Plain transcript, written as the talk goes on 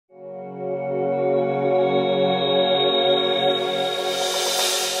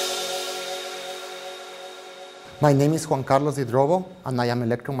My name is Juan Carlos Idrobo, and I am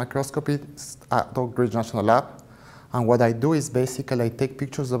electron microscopist at Oak Ridge National Lab. And what I do is basically I take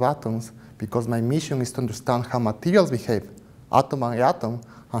pictures of atoms because my mission is to understand how materials behave, atom by atom,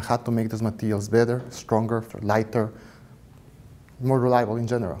 and how to make those materials better, stronger, lighter, more reliable in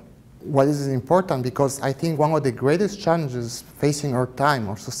general. Why this is important? Because I think one of the greatest challenges facing our time,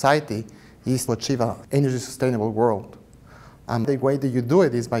 our society, is to achieve an energy sustainable world. And the way that you do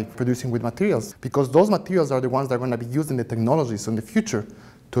it is by producing with materials, because those materials are the ones that are going to be used in the technologies in the future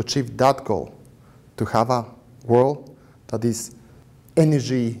to achieve that goal, to have a world that is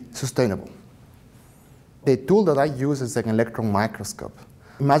energy sustainable. The tool that I use is an electron microscope.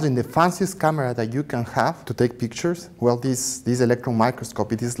 Imagine the fanciest camera that you can have to take pictures. Well, this electron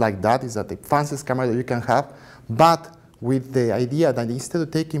microscope, it is like that. It's the fanciest camera that you can have, but with the idea that instead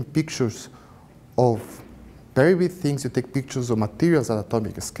of taking pictures of very big things, you take pictures of materials at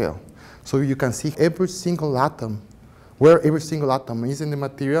atomic scale. So you can see every single atom, where every single atom is in the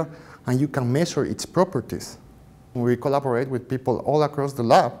material, and you can measure its properties. We collaborate with people all across the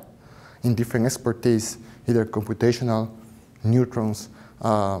lab in different expertise, either computational, neutrons,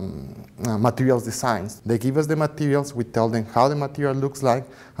 materials designs. They give us the materials, we tell them how the material looks like,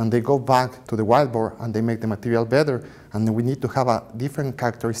 and they go back to the whiteboard and they make the material better. And then we need to have a different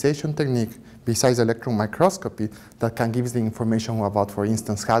characterization technique besides electron microscopy that can give us the information about, for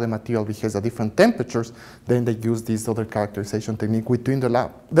instance, how the material behaves at different temperatures. Then they use this other characterization technique within the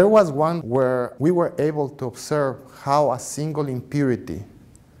lab. There was one where we were able to observe how a single impurity,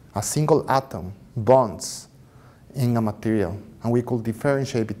 a single atom, bonds in a material. And we could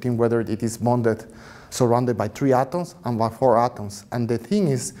differentiate between whether it is bonded, surrounded by 3 atoms and by 4 atoms. And the thing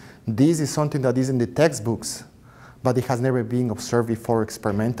is, this is something that is in the textbooks, but it has never been observed before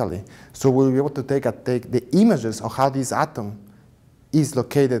experimentally. So we'll be able to take the images of how this atom is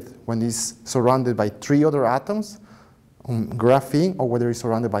located when it's surrounded by 3 other atoms on graphene, or whether it's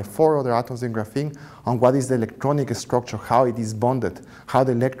surrounded by 4 other atoms in graphene, and what is the electronic structure, how it is bonded, how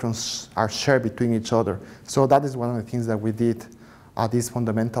the electrons are shared between each other. So that is one of the things that we did at this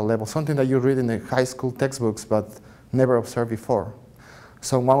fundamental level, something that you read in the high school textbooks but never observed before.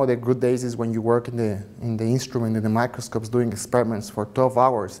 So one of the good days is when you work in the instrument, in the microscopes, doing experiments for 12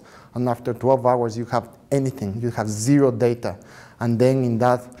 hours, and after 12 hours you have anything, you have 0 data, and then in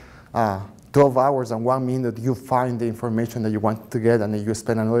that 12 hours and 1 minute you find the information that you want to get, and then you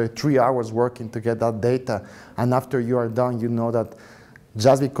spend another 3 hours working to get that data, and after you are done, you know that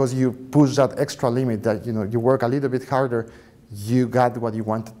just because you push that extra limit, that you work a little bit harder, you got what you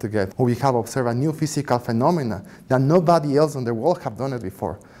wanted to get. We have observed a new physical phenomena that nobody else in the world have done it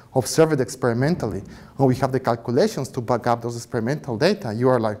before. Observe it experimentally, and we have the calculations to back up those experimental data. You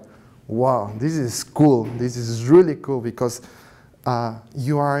are like, wow, this is cool. This is really cool, because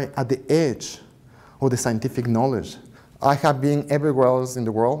you are at the edge of the scientific knowledge. I have been everywhere else in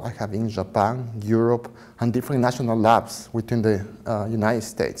the world. I have been in Japan, Europe, and different national labs within the United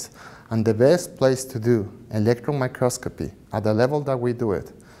States. And the best place to do electron microscopy at the level that we do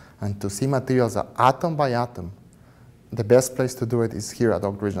it, and to see materials atom by atom, the best place to do it is here at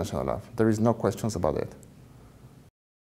Oak Ridge National Lab. There is no questions about it.